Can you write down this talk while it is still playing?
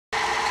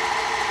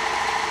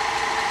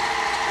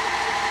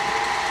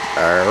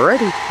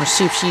Alrighty, let's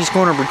see if she's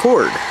going to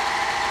record.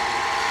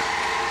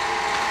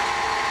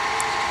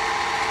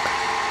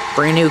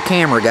 Brand new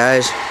camera,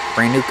 guys.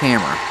 Brand new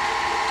camera.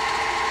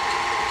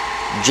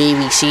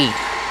 JVC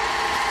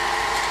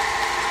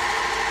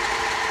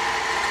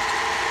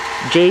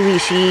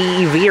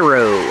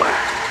Everio.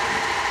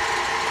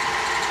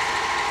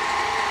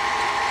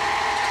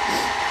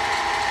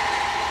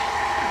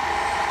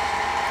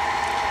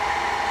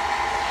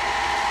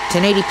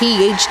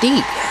 1080p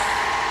HD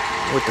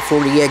with the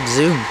 40x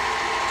zoom.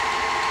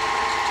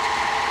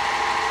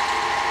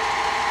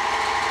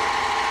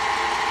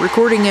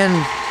 Recording in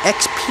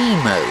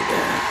XP mode.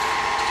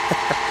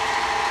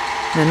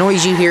 The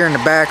noise you hear in the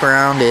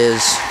background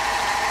is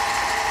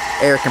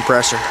air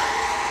compressor.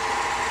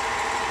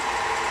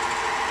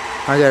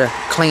 I gotta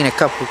clean a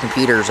couple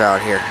computers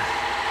out here.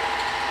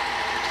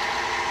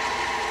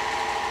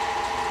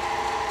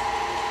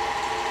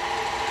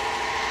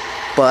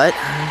 But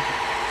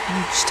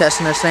I'm just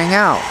testing this thing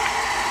out.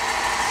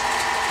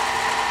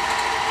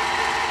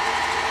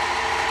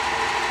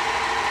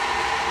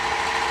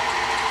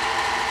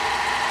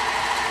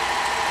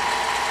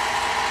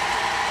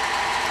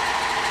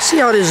 See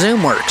how this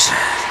zoom works.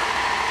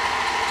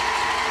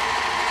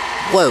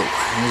 Whoa,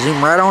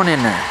 zoom right on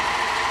in there.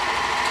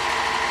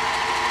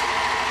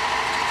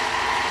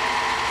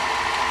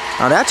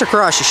 Now that's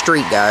across the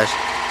street, guys.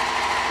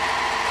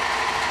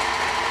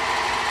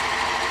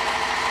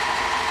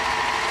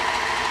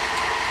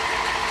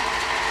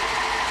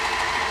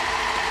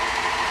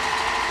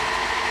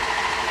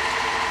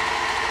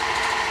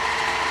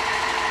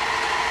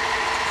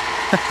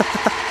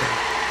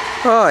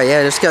 Oh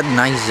yeah, it's got a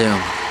nice zoom.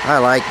 I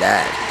like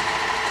that.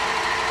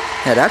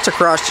 Yeah, that's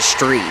across the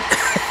street.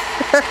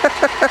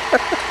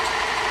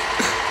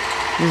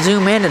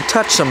 Zoom in and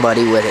touch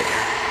somebody with it.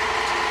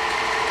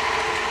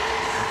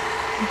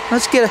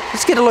 Let's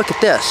get a look at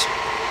this.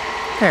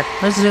 Here,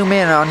 let's zoom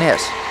in on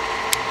this.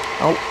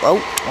 Oh,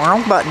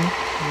 wrong button.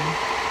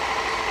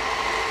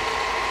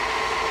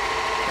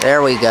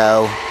 There we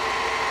go.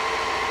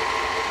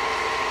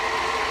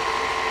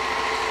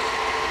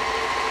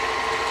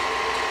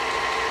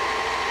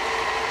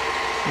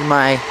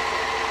 My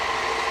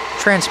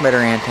transmitter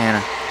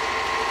antenna.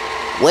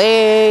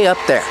 Way up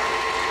there.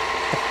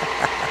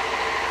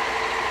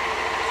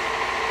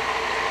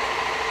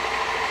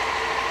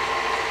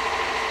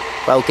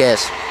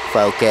 Focus.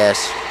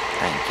 Focus.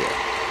 Thank you.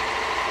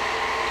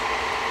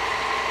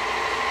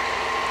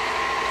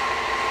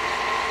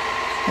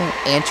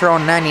 Enter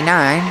on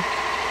 99.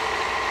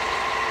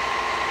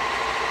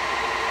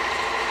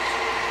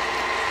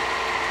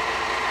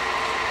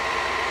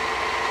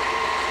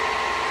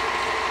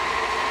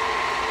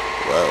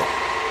 Whoa.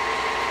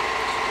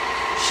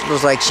 She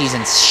looks like she's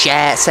in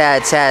sad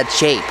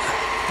shape.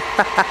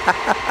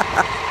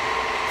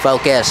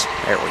 Focus.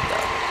 There we go.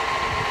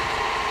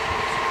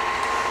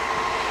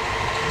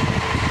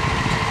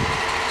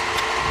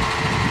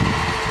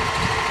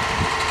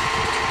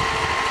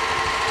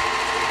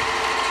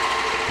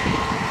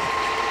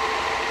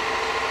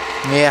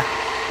 Yeah,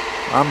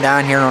 I'm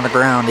down here on the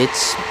ground.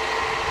 It's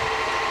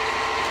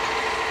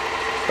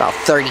about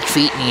 30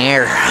 feet in the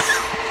air.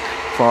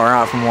 Far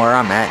out from where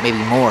I'm at, maybe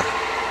more.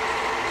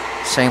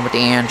 Same with the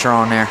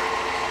Antron there.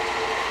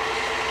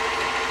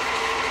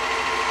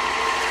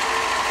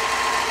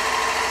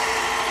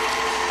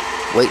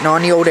 Waiting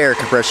on the old air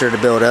compressor to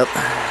build up.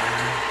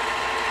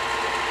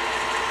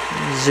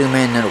 Zoom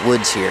in to the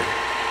woods here.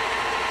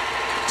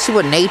 See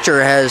what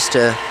nature has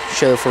to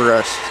show for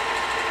us.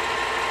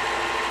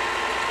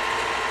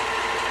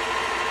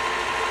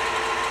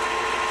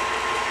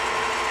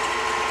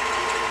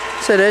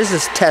 So this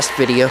is a test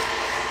video.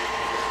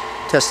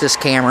 Test this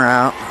camera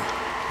out.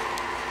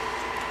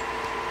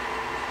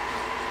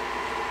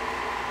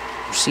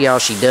 See how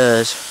she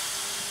does.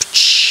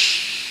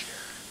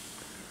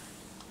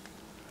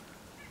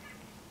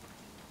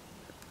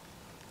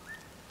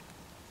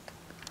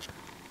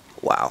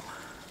 Wow.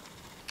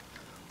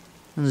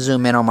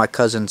 Zoom in on my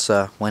cousin's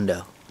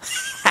window.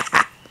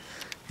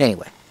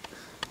 Anyway.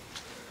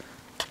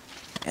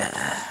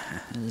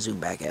 Zoom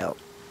back out.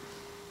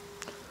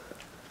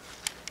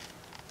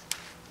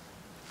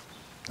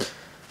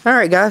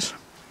 Alright guys,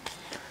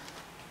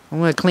 I'm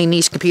going to clean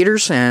these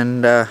computers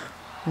and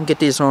get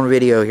this on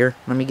video here.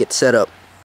 Let me get set up.